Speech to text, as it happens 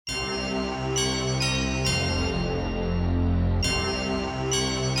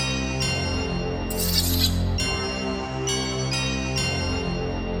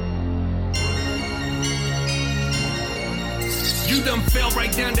done fell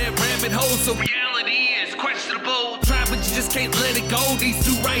right down that rabbit hole. So reality is questionable. Try, but you just can't let it go. These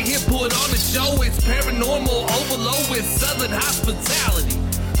two right here put on the show. It's paranormal overload with southern hospitality.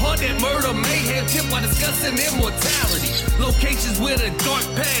 Haunted murder, mayhem, tip while discussing immortality. Locations with a dark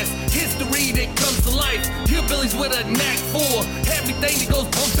past, history that comes to life. Hillbillies with a knack for everything that goes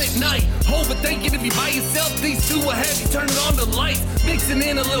bump at night. Overthinking if you by yourself, these two will have you turning on the lights. Mixing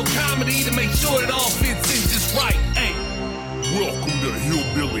in a little comedy to make sure it all fits in just right. Hey. Welcome to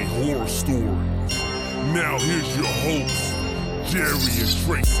Hillbilly Horror Stories. Now here's your hosts, Jerry and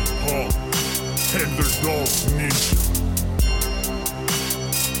Tracy Hall, and their dog Ninja.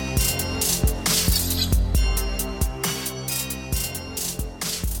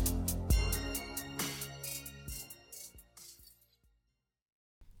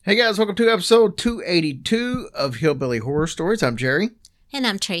 Hey guys, welcome to episode 282 of Hillbilly Horror Stories. I'm Jerry. And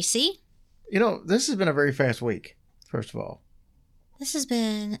I'm Tracy. You know, this has been a very fast week, first of all. This has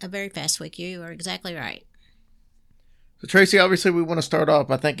been a very fast week. You are exactly right. So Tracy, obviously we want to start off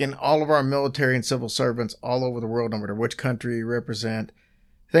by thanking all of our military and civil servants all over the world, no matter which country you represent.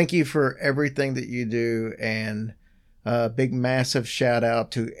 Thank you for everything that you do, and a big massive shout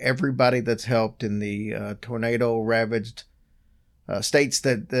out to everybody that's helped in the tornado-ravaged states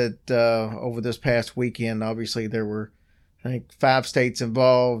that over this past weekend. Obviously there were, I think, 5 states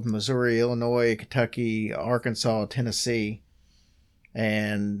involved: Missouri, Illinois, Kentucky, Arkansas, Tennessee,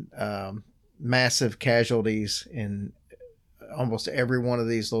 and massive casualties in almost every one of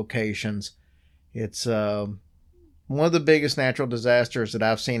these locations. It's one of the biggest natural disasters that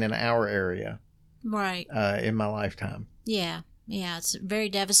I've seen in our area, right, in my lifetime. Yeah, it's very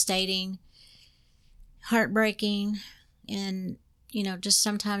devastating, heartbreaking, and you know, just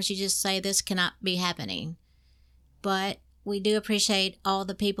sometimes you just say this cannot be happening. But we do appreciate all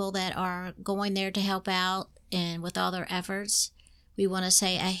the people that are going there to help out, and with all their efforts. We want to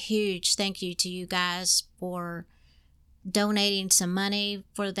say a huge thank you to you guys for donating some money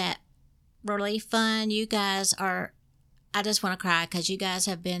for that relief fund. You guys are, I just want to cry because you guys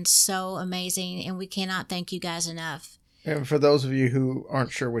have been so amazing, and we cannot thank you guys enough. And for those of you who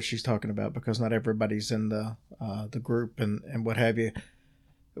aren't sure what she's talking about, because not everybody's in the group and what have you,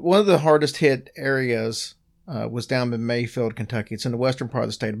 one of the hardest hit areas was down in Mayfield, Kentucky. It's in the western part of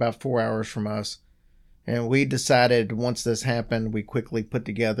the state, about 4 hours from us. And we decided once this happened, we quickly put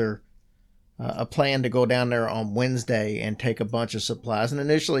together a plan to go down there on Wednesday and take a bunch of supplies. And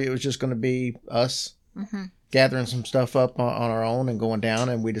initially it was just going to be us gathering some stuff up on our own and going down.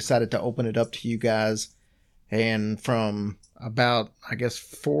 And we decided to open it up to you guys. And from about, I guess,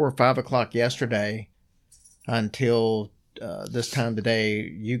 4 or 5 o'clock yesterday until this time today,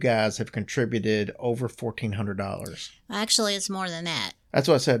 you guys have contributed over $1,400. Actually, it's more than that. That's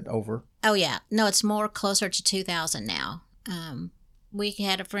what I said, over. Oh, yeah. No, it's more closer to 2,000 now. We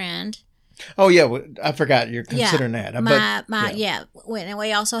had a friend. Oh, yeah. I forgot you're considering that. And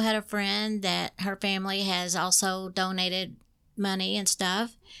we also had a friend that her family has also donated money and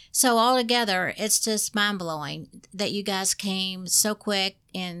stuff. So altogether, it's just mind-blowing that you guys came so quick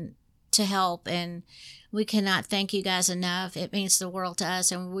and to help, and we cannot thank you guys enough. It means the world to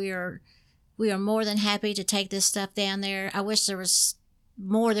us, and we are more than happy to take this stuff down there. I wish there was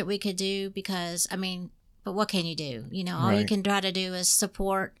more that we could do, because but what can you do? You know, all you can try to do is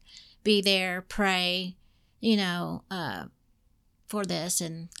support, be there, pray, for this,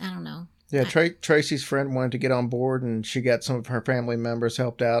 and I don't know. Yeah, Tracy's friend wanted to get on board, and she got some of her family members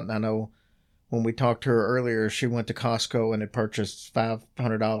helped out. And I know when we talked to her earlier, she went to Costco and had purchased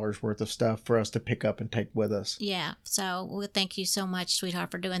 $500 worth of stuff for us to pick up and take with us. Yeah, so well, thank you so much,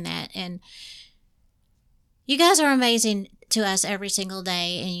 sweetheart, for doing that. And you guys are amazing to us every single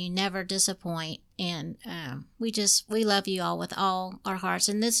day, and you never disappoint. And we love you all with all our hearts.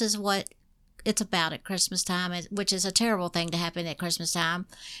 And this is what it's about at Christmas time, which is a terrible thing to happen at Christmas time.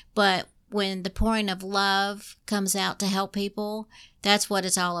 But when the pouring of love comes out to help people, that's what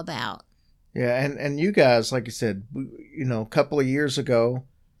it's all about. Yeah, and you guys, like you said, a couple of years ago,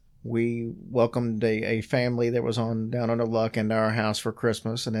 we welcomed a family that was down on the luck into our house for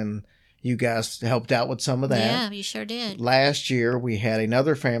Christmas, and then you guys helped out with some of that. Yeah, you sure did. Last year, we had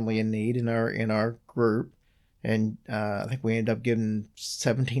another family in need in our group, and I think we ended up getting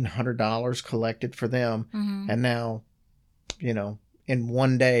 $1,700 collected for them. Mm-hmm. And now, in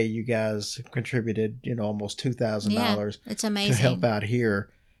one day, you guys contributed, almost $2,000. It's amazing to help out here.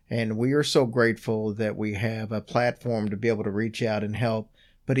 And we are so grateful that we have a platform to be able to reach out and help,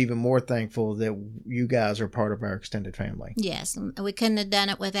 but even more thankful that you guys are part of our extended family. Yes, we couldn't have done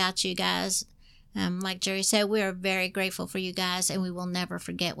it without you guys. Like Jerry said, we are very grateful for you guys, and we will never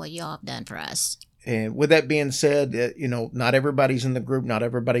forget what you all have done for us. And with that being said, not everybody's in the group, not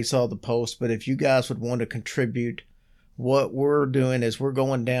everybody saw the post, but if you guys would want to contribute, what we're doing is we're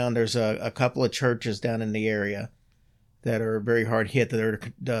going down. There's a couple of churches down in the area that are very hard hit that are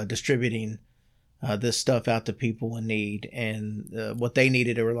distributing this stuff out to people in need. And what they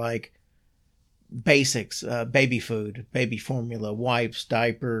needed were like basics, baby food, baby formula, wipes,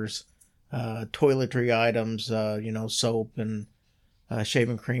 diapers, toiletry items, soap and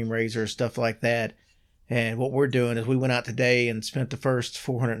shaving cream, razors, stuff like that. And what we're doing is we went out today and spent the first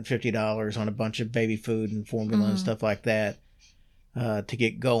 $450 on a bunch of baby food and formula and stuff like that to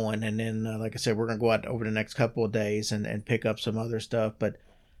get going. And then, like I said, we're going to go out over the next couple of days and pick up some other stuff. But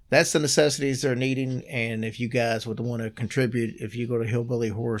that's the necessities they're needing. And if you guys would want to contribute, if you go to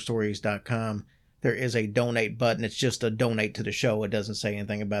hillbillyhorrorstories.com, there is a donate button. It's just a donate to the show. It doesn't say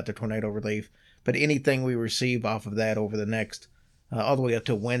anything about the tornado relief. But anything we receive off of that over the next all the way up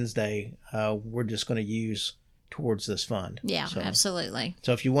to Wednesday, we're just going to use towards this fund. Yeah, so, absolutely.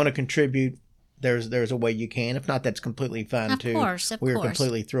 So if you want to contribute, there's a way you can. If not, that's completely fine too. Of course. We're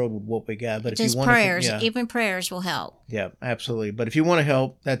completely thrilled with what we got. But just if you want prayers, even prayers will help. Yeah, absolutely. But if you want to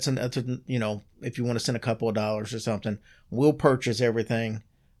help, if you want to send a couple of dollars or something, we'll purchase everything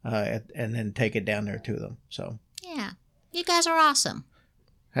and then take it down there to them. So yeah, you guys are awesome.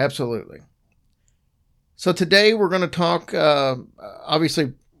 Absolutely. So today we're going to talk,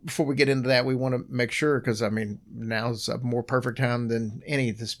 obviously, before we get into that, we want to make sure, because, now's a more perfect time than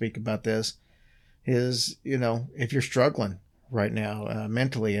any to speak about this, is, if you're struggling right now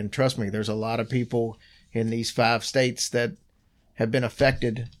mentally, and trust me, there's a lot of people in these 5 states that have been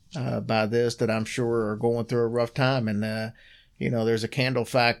affected by this that I'm sure are going through a rough time. And, there's a candle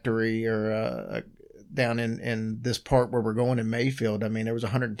factory or down in this part where we're going in Mayfield. There was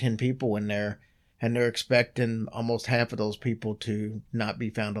 110 people in there. And they're expecting almost half of those people to not be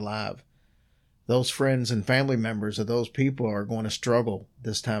found alive. Those friends and family members of those people are going to struggle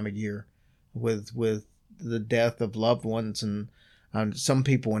this time of year with the death of loved ones. And some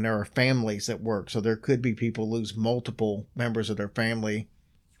people, and there are families that work. So there could be people lose multiple members of their family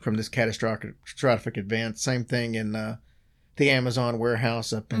from this catastrophic event. Same thing in the Amazon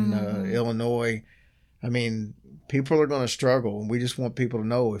warehouse up in Illinois. People are going to struggle, and we just want people to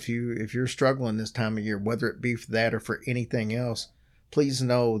know if you're struggling this time of year, whether it be for that or for anything else, please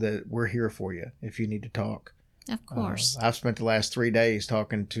know that we're here for you if you need to talk. Of course. I've spent the last 3 days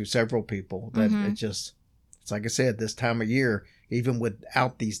talking to several people that it's like I said, this time of year, even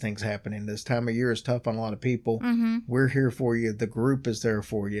without these things happening, this time of year is tough on a lot of people. We're here for you. The group is there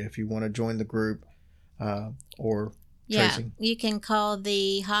for you if you want to join the group or Tracy. You can call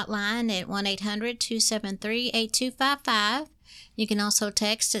the hotline at 1-800-273-8255. You can also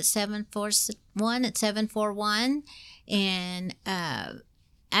text at 741. And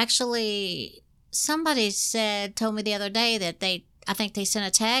actually, somebody told me the other day that I think they sent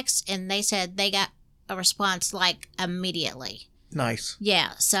a text and they said they got a response like immediately. Nice.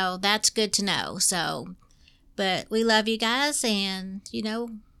 Yeah, so that's good to know. So, but we love you guys, and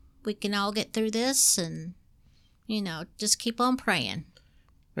we can all get through this, and just keep on praying.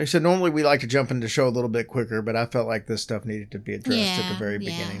 Like I said, normally we like to jump into the show a little bit quicker, but I felt like this stuff needed to be addressed at the very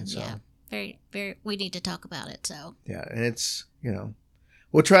beginning. So very, very, we need to talk about it. So yeah, and it's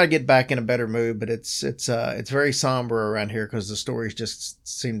we'll try to get back in a better mood, but it's very somber around here because the stories just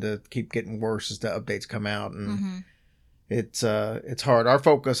seem to keep getting worse as the updates come out, and it's hard. Our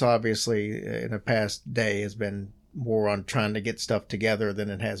focus, obviously, in the past day has been more on trying to get stuff together than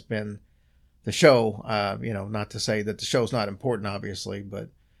it has been the show. Not to say that the show's not important, obviously, but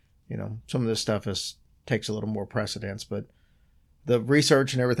some of this stuff takes a little more precedence. But the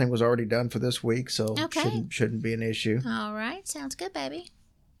research and everything was already done for this week, so shouldn't be an issue. All right, sounds good, baby.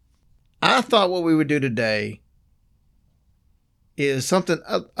 I thought what we would do today is something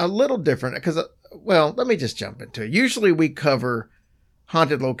a little different because, let me just jump into it. Usually we cover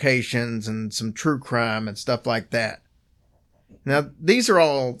haunted locations and some true crime and stuff like that. Now, these are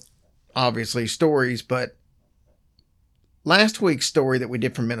all obviously stories, but last week's story that we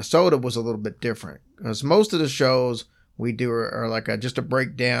did from Minnesota was a little bit different because most of the shows we do are like just a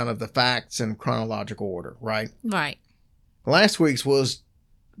breakdown of the facts in chronological order, right? Right. Last week's was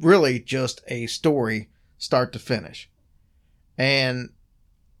really just a story start to finish. And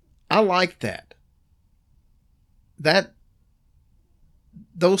I like that.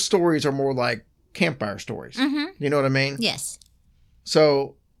 Those stories are more like campfire stories. You know what I mean? Yes.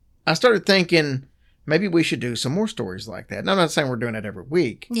 So I started thinking maybe we should do some more stories like that. Now, I'm not saying we're doing it every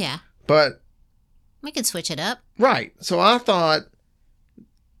week. Yeah. But we can switch it up. Right. So I thought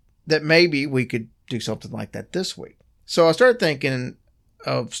that maybe we could do something like that this week. So I started thinking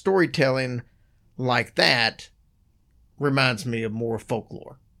of storytelling like that reminds me of more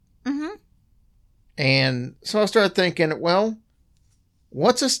folklore. Mm-hmm. And so I started thinking, well,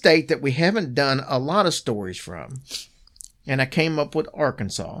 what's a state that we haven't done a lot of stories from? And I came up with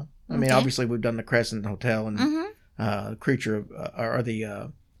Arkansas. I mean, Okay. obviously we've done the Crescent Hotel and Creature of, or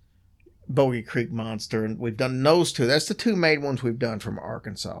the Bogey Creek Monster, and we've done those two. That's the two main ones we've done from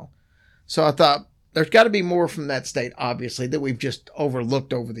Arkansas. So I thought there's got to be more from that state, obviously, that we've just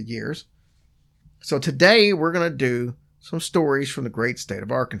overlooked over the years. So today we're going to do some stories from the great state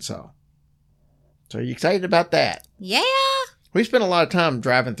of Arkansas. So are you excited about that? Yeah, We spent a lot of time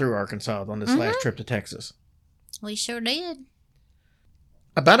driving through Arkansas on this last trip to Texas. we sure did.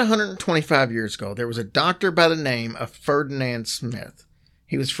 About 125 years ago, there was a doctor by the name of Ferdinand Smith.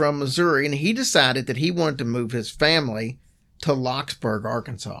 He was from Missouri, and he decided that he wanted to move his family to Locksburg,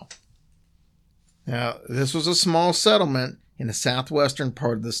 Arkansas. Now, this was a small settlement in the southwestern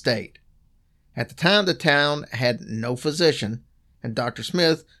part of the state. At the time, the town had no physician, and Dr.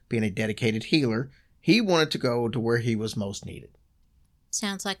 Smith, being a dedicated healer, he wanted to go to where he was most needed.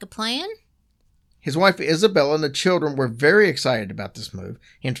 Sounds like a plan. His wife Isabella and the children were very excited about this move.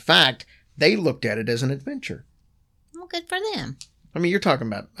 In fact, they looked at it as an adventure. Well, good for them. I mean, you're talking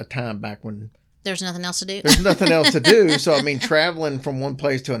about a time back when There's nothing else to do. there's nothing else to do. So, I mean, traveling from one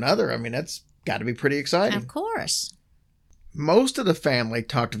place to another, I mean, that's got to be pretty exciting. Of course. Most of the family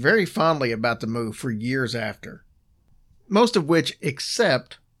talked very fondly about the move for years after. Most of which,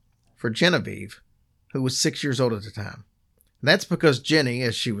 except for Genevieve, who was 6 years old at the time. And that's because Jenny,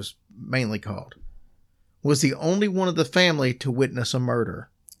 as she was mainly called, was the only one of the family to witness a murder.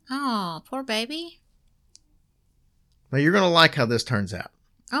 Oh, poor baby. Now, you're going to like how this turns out.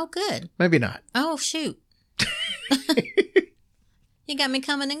 Oh, good. Maybe not. Oh, shoot. You got me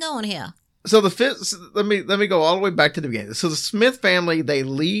coming and going here. So let me go all the way back to the beginning. So the Smith family, they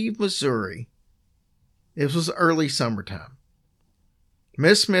leave Missouri. It was early summertime.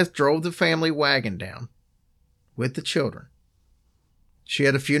 Miss Smith drove the family wagon down with the children. She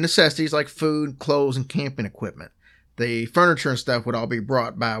had a few necessities like food, clothes, and camping equipment. The furniture and stuff would all be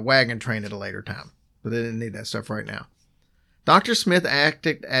brought by a wagon train at a later time, but they didn't need that stuff right now. Dr. Smith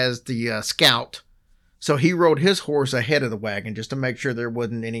acted as the scout, so he rode his horse ahead of the wagon just to make sure there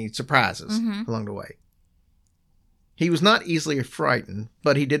wasn't any surprises along the way. He was not easily frightened,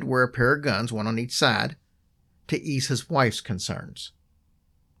 but he did wear a pair of guns, one on each side, to ease his wife's concerns.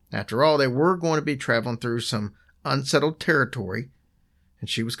 After all, they were going to be traveling through some unsettled territory, and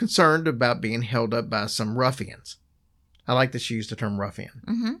she was concerned about being held up by some ruffians. I like that she used the term ruffian.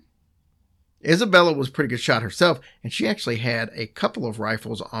 Mm-hmm. Isabella was a pretty good shot herself, and she actually had a couple of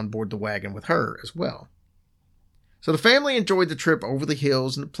rifles on board the wagon with her as well. So the family enjoyed the trip over the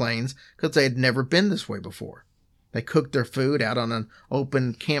hills and the plains because they had never been this way before. They cooked their food out on an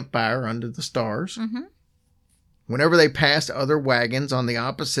open campfire under the stars. Mm-hmm. Whenever they passed other wagons on the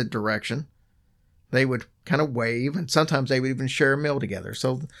opposite direction, they would kind of wave, and sometimes they would even share a meal together.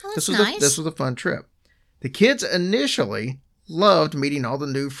 So That's nice. This was a fun trip. The kids initially loved meeting all the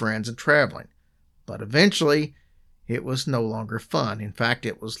new friends and traveling, but eventually it was no longer fun. In fact,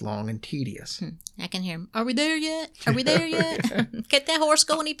 it was long and tedious. I can hear him. Are we there yet? Are we there yet? Get that horse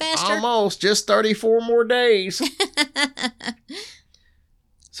going any faster? Almost, just 34 more days.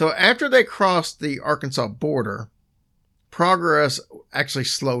 So after they crossed the Arkansas border, progress actually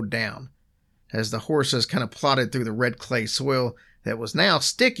slowed down as the horses kind of plodded through the red clay soil that was now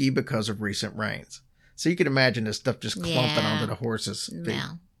sticky because of recent rains. So you can imagine this stuff just clumping onto the horses' feet.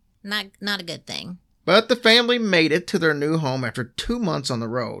 No, not a good thing. But the family made it to their new home after 2 months on the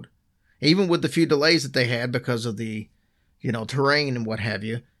road. Even with the few delays that they had because of the, terrain and what have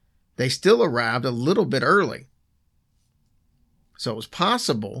you, they still arrived a little bit early. So it was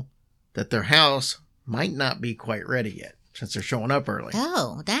possible that their house might not be quite ready yet, since they're showing up early.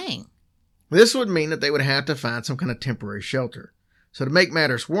 Oh, dang. This would mean that they would have to find some kind of temporary shelter. So to make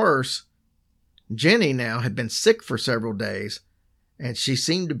matters worse, Jenny now had been sick for several days, and she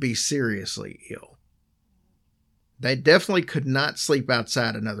seemed to be seriously ill. They definitely could not sleep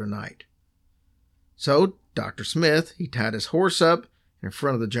outside another night. So Dr. Smith, he tied his horse up in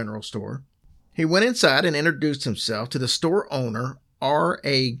front of the general store. He went inside and introduced himself to the store owner,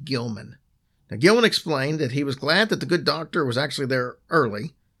 R.A. Gilman. Now, Gilman explained that he was glad that the good doctor was actually there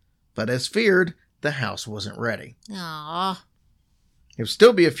early, but as feared, the house wasn't ready. Aw. It would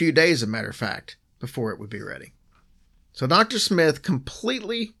still be a few days, as a matter of fact, before it would be ready. So Dr. Smith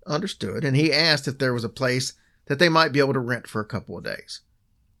completely understood, and he asked if there was a place that they might be able to rent for a couple of days.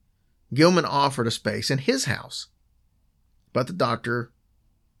 Gilman offered a space in his house, but the doctor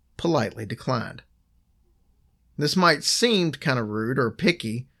politely declined. This might seem kind of rude or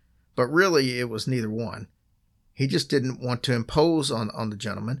picky, but really it was neither one. He just didn't want to impose on the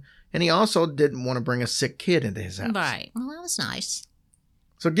gentleman, and he also didn't want to bring a sick kid into his house. Right. Well, that was nice.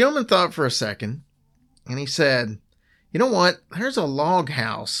 So Gilman thought for a second, and he said, you know what? There's a log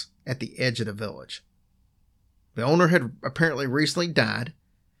house at the edge of the village. The owner had apparently recently died,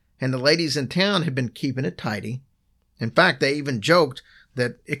 and the ladies in town had been keeping it tidy. In fact, they even joked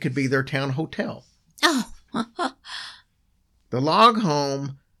that it could be their town hotel. Oh. The log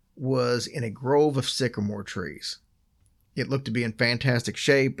home was in a grove of sycamore trees. It looked to be in fantastic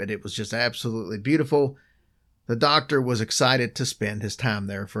shape, and it was just absolutely beautiful. The doctor was excited to spend his time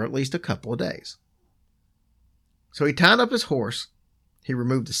there for at least a couple of days. So he tied up his horse, he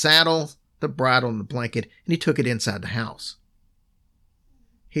removed the saddle, the bridle, and the blanket, and he took it inside the house.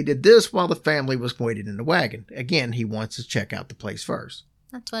 He did this while the family was waiting in the wagon. Again, he wants to check out the place first.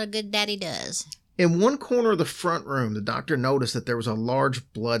 That's what a good daddy does. In one corner of the front room, the doctor noticed that there was a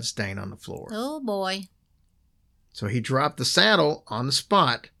large blood stain on the floor. Oh, boy. So he dropped the saddle on the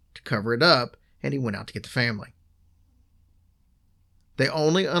spot to cover it up, and he went out to get the family. They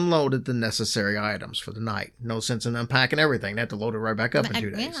only unloaded the necessary items for the night. No sense in unpacking everything. They had to load it right back up in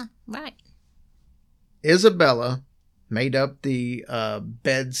 2 days. Yeah, right. Isabella made up the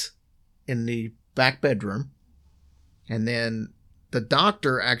beds in the back bedroom, and then the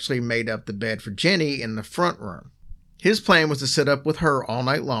doctor actually made up the bed for Jenny in the front room. His plan was to sit up with her all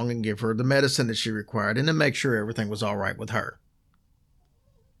night long and give her the medicine that she required and to make sure everything was all right with her.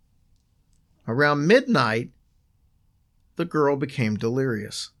 Around midnight, the girl became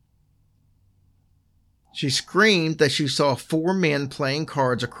delirious. She screamed that she saw 4 men playing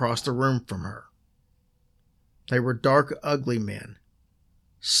cards across the room from her. They were dark, ugly men.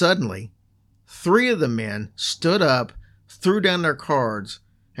 Suddenly, 3 of the men stood up, threw down their cards,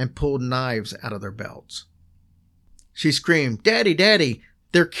 and pulled knives out of their belts. She screamed, "Daddy, Daddy,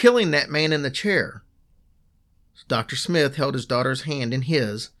 they're killing that man in the chair." So Dr. Smith held his daughter's hand in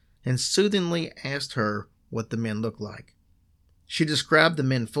his and soothingly asked her what the men looked like. She described the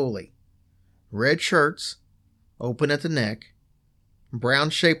men fully. Red shirts, open at the neck, brown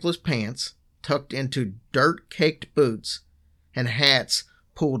shapeless pants tucked into dirt-caked boots, and hats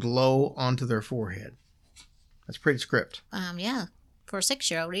pulled low onto their forehead. That's pretty script. Yeah, for a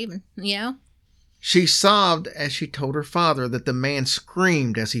 6-year-old even, you know? She sobbed as she told her father that the man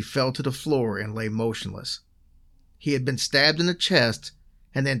screamed as he fell to the floor and lay motionless. He had been stabbed in the chest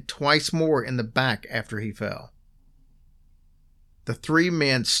and then twice more in the back after he fell. The 3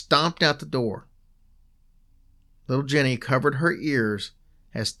 men stomped out the door. Little Jenny covered her ears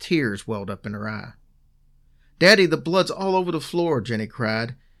as tears welled up in her eye. "Daddy, the blood's all over the floor," Jenny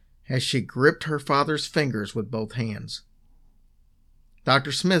cried as she gripped her father's fingers with both hands.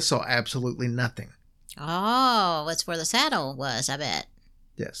 Dr. Smith saw absolutely nothing. Oh, it's where the saddle was, I bet.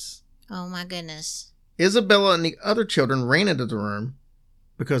 Yes. Oh, my goodness. Isabella and the other children ran into the room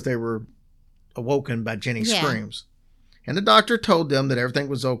because they were awoken by Jenny's screams. And the doctor told them that everything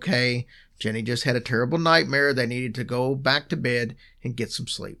was okay. Jenny just had a terrible nightmare. They needed to go back to bed and get some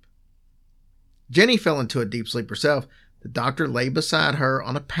sleep. Jenny fell into a deep sleep herself. The doctor lay beside her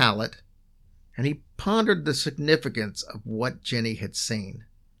on a pallet, and he pondered the significance of what Jenny had seen.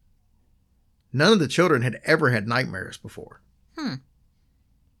 None of the children had ever had nightmares before. And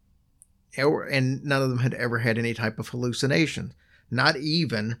none of them had ever had any type of hallucination, not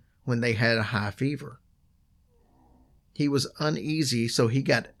even when they had a high fever. He was uneasy, so he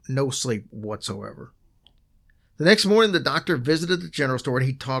got no sleep whatsoever. The next morning, the doctor visited the general store and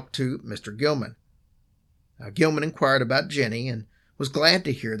he talked to Mr. Gilman. Gilman inquired about Jenny and was glad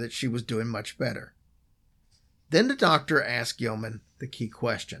to hear that she was doing much better. Then the doctor asked Gilman the key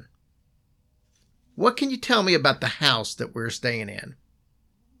question. "What can you tell me about the house that we're staying in?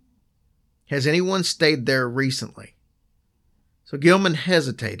 Has anyone stayed there recently?" So Gilman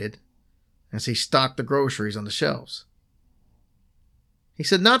hesitated as he stocked the groceries on the shelves. He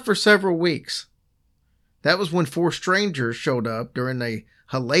said, "Not for several weeks. That was when 4 strangers showed up during a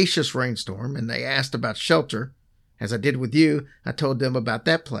hellacious rainstorm, and they asked about shelter. As I did with you, I told them about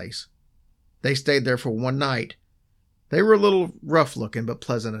that place. They stayed there for 1 night. They were a little rough-looking, but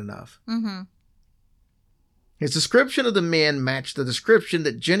pleasant enough." His description of the men matched the description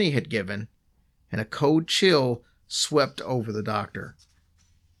that Jenny had given, and a cold chill swept over the doctor.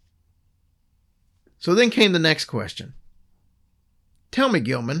 So then came the next question. "Tell me,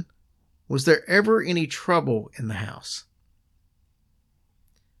 Gilman, was there ever any trouble in the house?"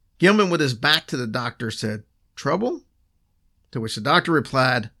 Gilman, with his back to the doctor, said, "Trouble?" To which the doctor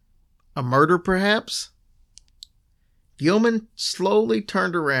replied, "A murder, perhaps?" Gilman slowly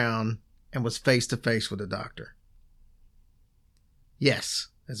turned around and was face to face with the doctor. "Yes,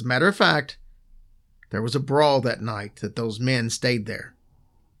 As a matter of fact, there was a brawl that night that those men stayed there.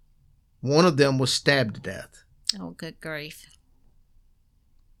 One of them was stabbed to death. Oh, good grief.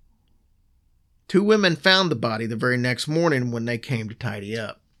 2 women found the body the very next morning when they came to tidy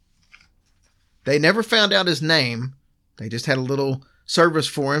up. They never found out his name. They just had a little service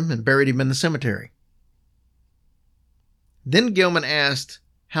for him and buried him in the cemetery. Then Gilman asked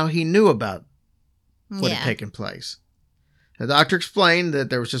how he knew about what had taken place. The doctor explained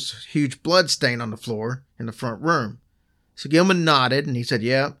that there was just a huge blood stain on the floor in the front room. So Gilman nodded and he said,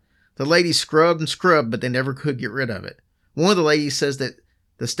 yeah, the lady scrubbed and scrubbed, but they never could get rid of it. One of the ladies says that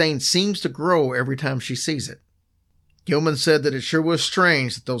the stain seems to grow every time she sees it. Gilman said that it sure was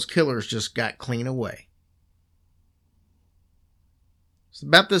strange that those killers just got clean away. So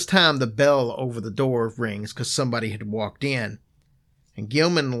about this time, the bell over the door rings because somebody had walked in. And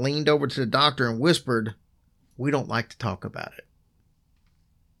Gilman leaned over to the doctor and whispered, "We don't like to talk about it."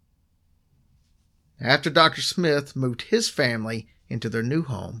 After Dr. Smith moved his family into their new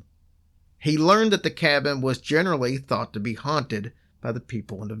home, he learned that the cabin was generally thought to be haunted by the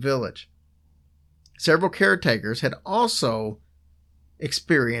people in the village. Several caretakers had also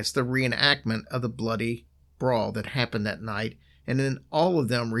experienced the reenactment of the bloody brawl that happened that night, and then all of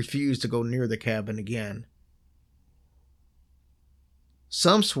them refused to go near the cabin again.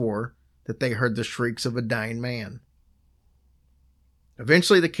 Some swore that they heard the shrieks of a dying man.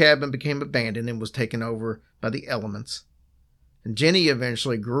 Eventually the cabin became abandoned and was taken over by the elements. And Jenny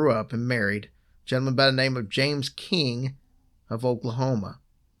eventually grew up and married a gentleman by the name of James King of Oklahoma.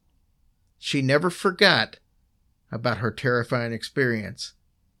 She never forgot about her terrifying experience.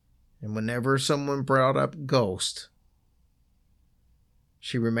 And whenever someone brought up ghosts,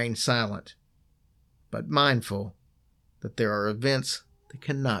 she remained silent, but mindful that there are events that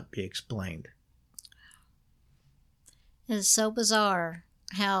cannot be explained. It's so bizarre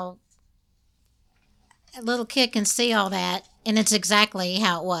how a little kid can see all that, and it's exactly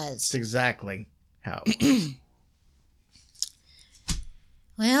how it was. It's exactly how it was.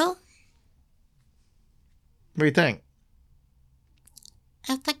 Well, what do you think?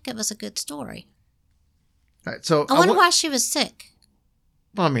 I think it was a good story. All right, so I wonder why she was sick.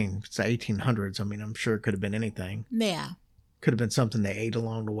 Well, I mean, it's the 1800s. I mean, I'm sure it could have been anything. Yeah. Could have been something they ate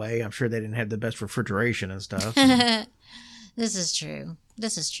along the way. I'm sure they didn't have the best refrigeration and stuff. This is true.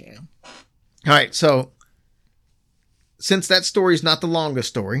 All right, so since that story is not the longest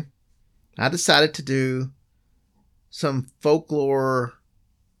story, I decided to do some folklore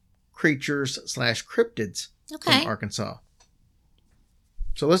creatures / cryptids from Arkansas.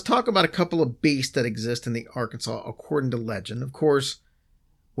 So let's talk about a couple of beasts that exist in the Arkansas according to legend. Of course,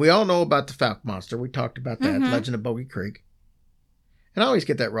 we all know about the Fouke Monster. We talked about that, Legend of Boggy Creek. And I always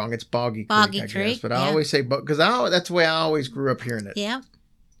get that wrong. It's Boggy Creek, I guess. But I always say, because that's the way I always grew up hearing it. Yeah.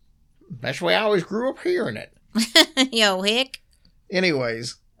 That's the way I always grew up hearing it. Yo, hick.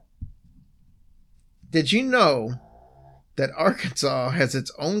 Anyways, did you know that Arkansas has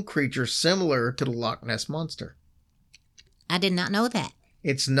its own creature similar to the Loch Ness Monster? I did not know that.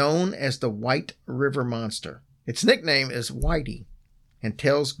 It's known as the White River Monster. Its nickname is Whitey, and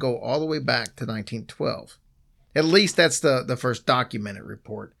tales go all the way back to 1912. At least that's the first documented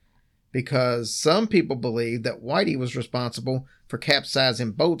report, because some people believe that Whitey was responsible for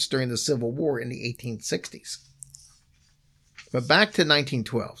capsizing boats during the Civil War in the 1860s. But back to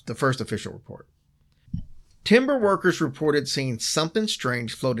 1912, the first official report. Timber workers reported seeing something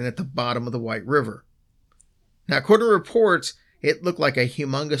strange floating at the bottom of the White River. Now, according to reports, it looked like a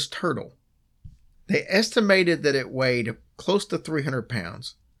humongous turtle. They estimated that it weighed close to 300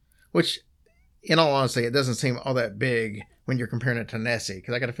 pounds, which, in all honesty, it doesn't seem all that big when you're comparing it to Nessie,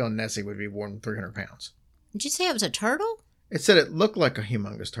 because I got a feeling Nessie would be more than 300 pounds. Did you say it was a turtle? It said it looked like a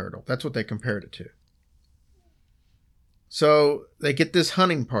humongous turtle. That's what they compared it to. So they get this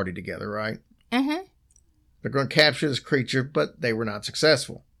hunting party together, right? Mm-hmm. They're going to capture this creature, but they were not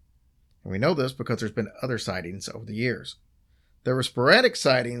successful. And we know this because there's been other sightings over the years. There were sporadic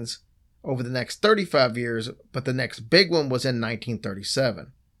sightings over the next 35 years, but the next big one was in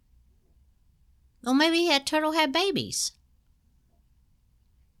 1937. Well, maybe that turtle had babies.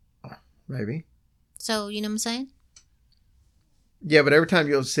 Maybe. So, you know what I'm saying? Yeah, but every time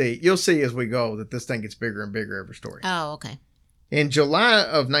you'll see as we go that this thing gets bigger and bigger every story. Oh, okay. In July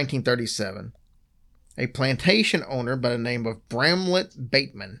of 1937, a plantation owner by the name of Bramlett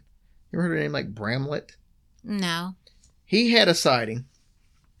Bateman. You ever heard of a name like Bramlett? No. He had a sighting.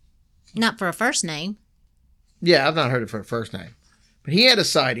 Not for a first name. Yeah, I've not heard it for a first name. But he had a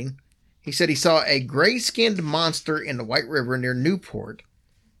sighting. He said he saw a gray-skinned monster in the White River near Newport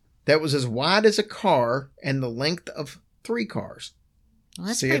that was as wide as a car and the length of 3 cars. Well,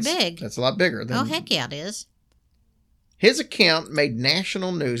 that's See, pretty it's- big. That's a lot bigger than Oh, heck yeah, it is. His account made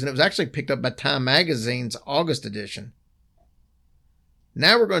national news, and it was actually picked up by Time Magazine's August edition.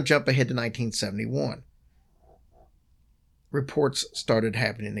 Now we're going to jump ahead to 1971. Reports started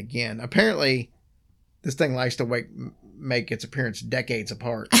happening again. Apparently, this thing likes to make its appearance decades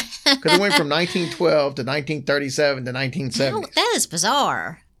apart. Because it went from 1912 to 1937 to 1970. Oh, that is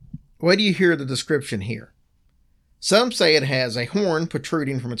bizarre. What do you hear the description here? Some say it has a horn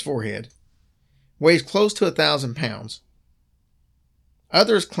protruding from its forehead, weighs close to 1,000 pounds.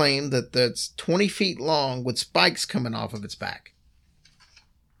 Others claim that it's 20 feet long with spikes coming off of its back.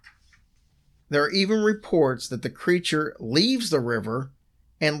 There are even reports that the creature leaves the river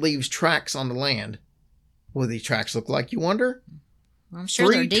and leaves tracks on the land. What do these tracks look like, you wonder? I'm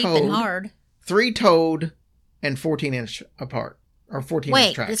sure they're deep and hard. 3-toed and 14-inch apart. Or 14-inch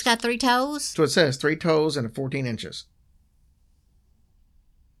Wait, tracks. it's got 3 toes? So it says 3 toes and 14 inches.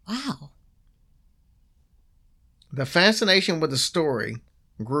 Wow. The fascination with the story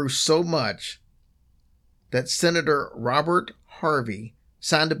grew so much that Senator Robert Harvey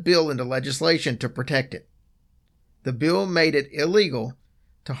signed a bill into legislation to protect it. The bill made it illegal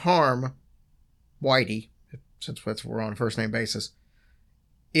to harm Whitey, since we're on a first-name basis,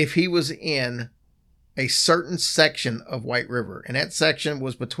 if he was in a certain section of White River. And that section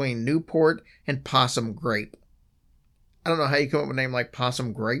was between Newport and Possum Grape. I don't know how you come up with a name like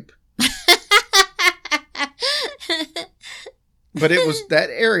Possum Grape. But it was that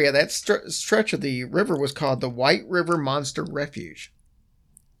area, that stretch of the river was called the White River Monster Refuge.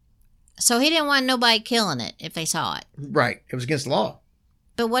 So he didn't want nobody killing it if they saw it. Right. It was against the law.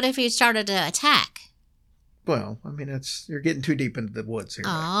 But what if he started to attack? Well, I mean, you're getting too deep into the woods here.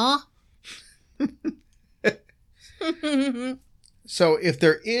 Aw. So if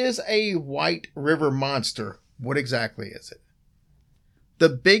there is a White River monster, what exactly is it? The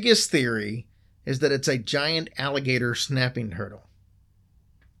biggest theory is that it's a giant alligator snapping turtle.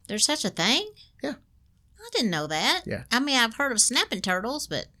 There's such a thing? Yeah. I didn't know that. Yeah. I mean, I've heard of snapping turtles,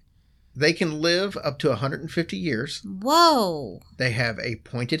 but... They can live up to 150 years. Whoa. They have a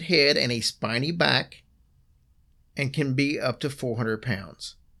pointed head and a spiny back and can be up to 400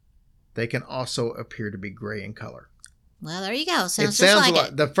 pounds. They can also appear to be gray in color. Well, there you go. Sounds It sounds just like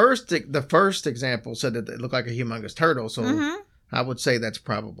a lot. The first example said that it looked like a humongous turtle, so I would say that's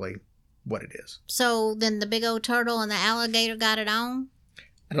probably what it is. So then the big old turtle and the alligator got it on?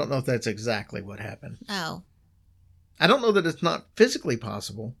 I don't know if that's exactly what happened. Oh. I don't know that it's not physically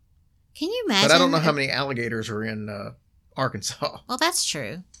possible, Can you imagine? but I don't know how many alligators are in Arkansas. Well, that's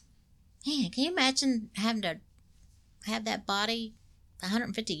true. Man, can you imagine having to have that body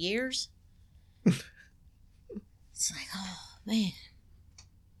 150 years? It's like, oh, man.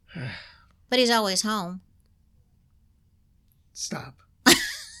 But he's always home. Stop.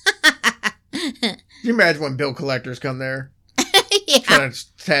 Can you imagine when bill collectors come there? Yeah. Trying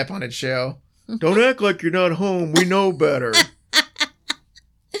to tap on its shell? Don't act like you're not home. We know better.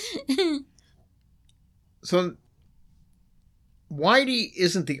 So, Whitey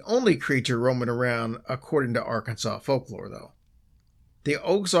isn't the only creature roaming around according to Arkansas folklore, though. The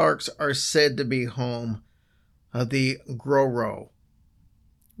Ozarks are said to be home of the Groro.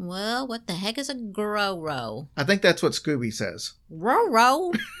 Well, what the heck is a Groro? I think that's what Scooby says.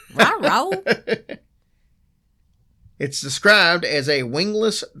 Roro? Roro? It's described as a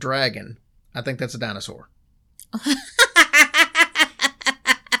wingless dragon. I think that's a dinosaur.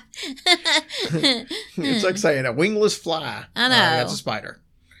 It's like saying a wingless fly. I know. That's a spider.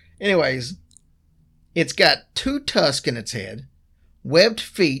 Anyways, it's got 2 tusks in its head, webbed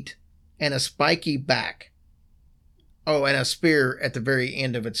feet, and a spiky back. Oh, and a spear at the very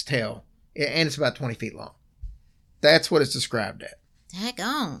end of its tail. And it's about 20 feet long. That's what it's described at.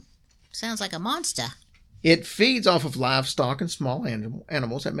 Daggone. Sounds like a monster. It feeds off of livestock and small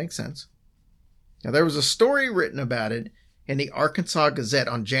animals. That makes sense. Now, there was a story written about it in the Arkansas Gazette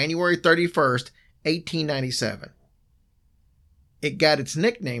on January 31st, 1897. It got its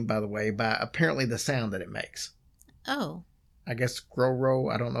nickname, by the way, by apparently the sound that it makes. Oh. I guess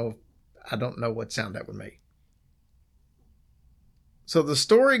Groro, I don't know what sound that would make. So the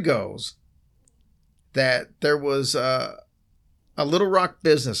story goes that there was a Little Rock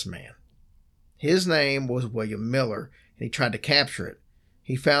businessman. His name was William Miller, and he tried to capture it.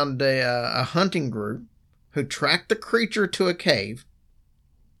 He found a hunting group who tracked the creature to a cave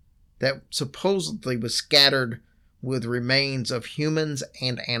that supposedly was scattered with remains of humans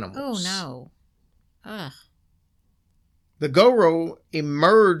and animals. Oh, no. Ugh. The Goro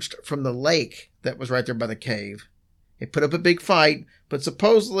emerged from the lake that was right there by the cave. It put up a big fight, but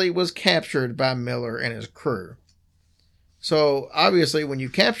supposedly was captured by Miller and his crew. So obviously, when you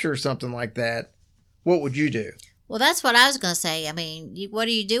capture something like that, what would you do? Well, that's what I was going to say. I mean, what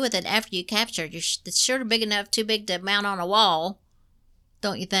do you do with it after you capture it? It's sure too big to mount on a wall,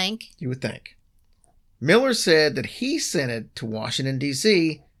 don't you think? You would think. Miller said that he sent it to Washington,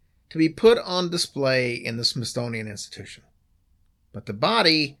 D.C. to be put on display in the Smithsonian Institution. But the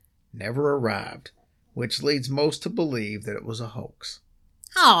body never arrived, which leads most to believe that it was a hoax.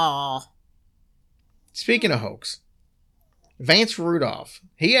 Aww. Speaking of hoax, Vance Rudolph,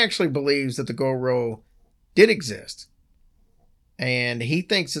 he actually believes that the Goro did exist. And he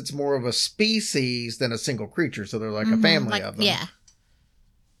thinks it's more of a species than a single creature, so they're like a family of them. Yeah.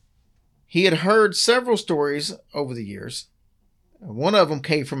 He had heard several stories over the years. One of them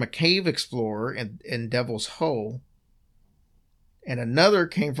came from a cave explorer in Devil's Hole. And another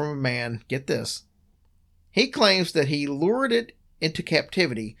came from a man, get this, he claims that he lured it into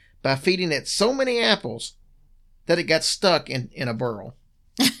captivity by feeding it so many apples that it got stuck in a burrow.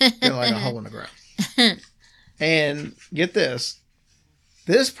 Like a hole in the ground. And get this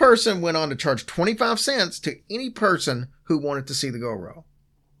person went on to charge 25 cents to any person who wanted to see the Goro.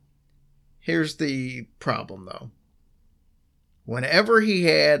 Here's the problem, though. Whenever he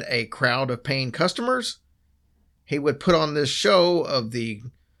had a crowd of paying customers, he would put on this show of the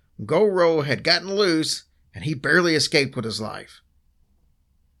Goro had gotten loose and he barely escaped with his life.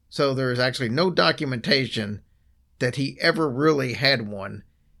 So there is actually no documentation that he ever really had one.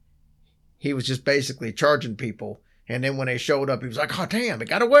 He was just basically charging people. And then when they showed up, he was like, oh, damn, it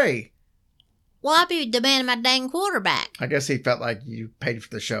got away. Well, I'd be demanding my dang quarter back. I guess he felt like you paid for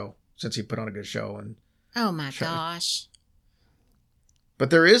the show since he put on a good show. And oh, my gosh. But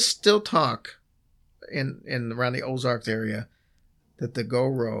there is still talk in around the Ozarks area that the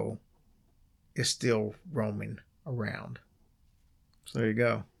Goro is still roaming around. So there you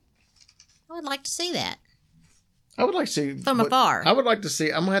go. I would like to see that. I would like to see from afar. I would like to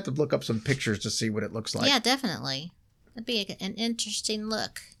see. I'm gonna have to look up some pictures to see what it looks like. Yeah, definitely. That'd be an interesting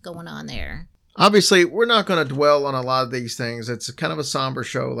look going on there. Obviously, we're not going to dwell on a lot of these things. It's kind of a somber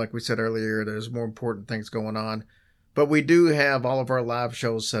show, like we said earlier. There's more important things going on, but we do have all of our live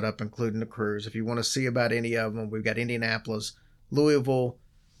shows set up, including the cruise. If you want to see about any of them, we've got Indianapolis, Louisville,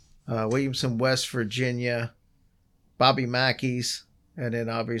 Williamson, West Virginia, Bobby Mackey's, and then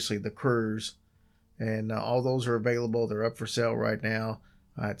obviously the cruise. And all those are available. They're up for sale right now.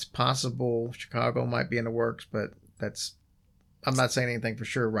 It's possible Chicago might be in the works, but I'm not saying anything for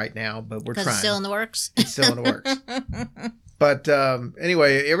sure right now, but we're trying. It's still in the works? It's still in the works. But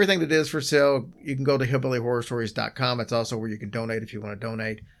anyway, everything that is for sale, you can go to hillbillyhorrorstories.com. It's also where you can donate if you want to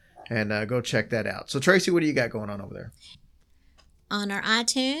donate. And go check that out. So, Tracy, what do you got going on over there? On our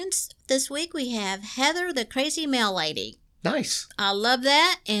iTunes this week, we have Heather the Crazy Mail Lady. Nice. I love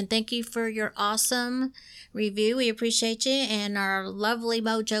that, and thank you for your awesome review. We appreciate you. And our lovely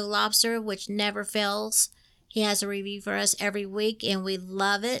Mojo Lobster, which never fails. He has a review for us every week, and we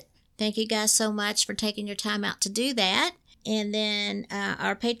love it. Thank you guys so much for taking your time out to do that. And then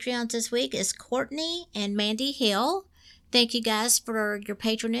our Patreons this week is Courtney and Mandy Hill. Thank you guys for your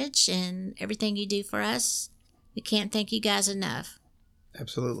patronage and everything you do for us. We can't thank you guys enough.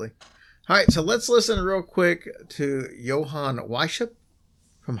 Absolutely. All right, so let's listen real quick to Johann Weishaupt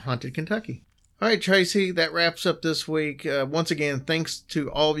from Haunted Kentucky. All right, Tracy, that wraps up this week. Once again, thanks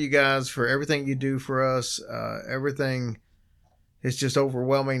to all of you guys for everything you do for us. Everything is just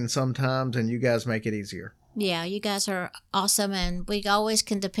overwhelming sometimes, and you guys make it easier. Yeah, you guys are awesome, and we always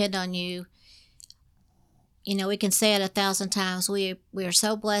can depend on you. You know, we can say it 1,000 times. We are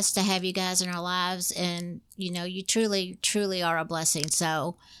so blessed to have you guys in our lives, and, you know, you truly, truly are a blessing.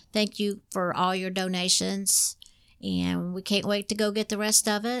 So thank you for all your donations, and we can't wait to go get the rest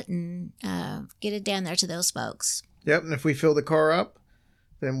of it and get it down there to those folks. Yep, and if we fill the car up,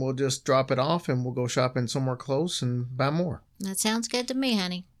 then we'll just drop it off, and we'll go shopping somewhere close and buy more. That sounds good to me,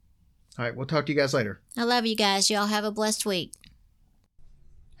 honey. All right, we'll talk to you guys later. I love you guys. Y'all have a blessed week.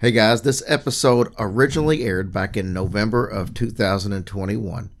 Hey guys, this episode originally aired back in November of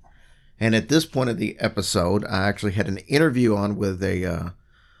 2021. And at this point of the episode, I actually had an interview on with a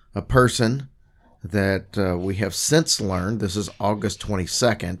person that we have since learned, this is August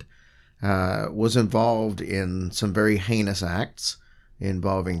 22nd, was involved in some very heinous acts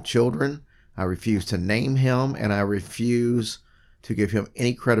involving children. I refuse to name him, and I refuse to give him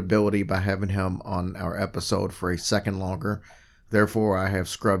any credibility by having him on our episode for a second longer. Therefore, I have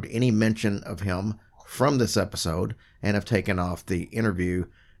scrubbed any mention of him from this episode and have taken off the interview,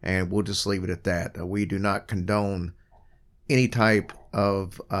 and we'll just leave it at that. We do not condone any type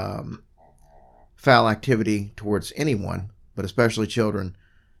of foul activity towards anyone, but especially children,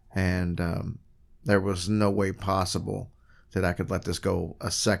 and there was no way possible that I could let this go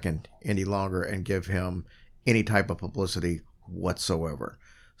a second any longer and give him any type of publicity whatsoever.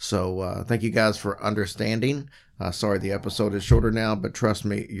 So thank you guys for understanding. Sorry the episode is shorter now, but trust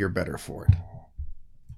me, you're better for it.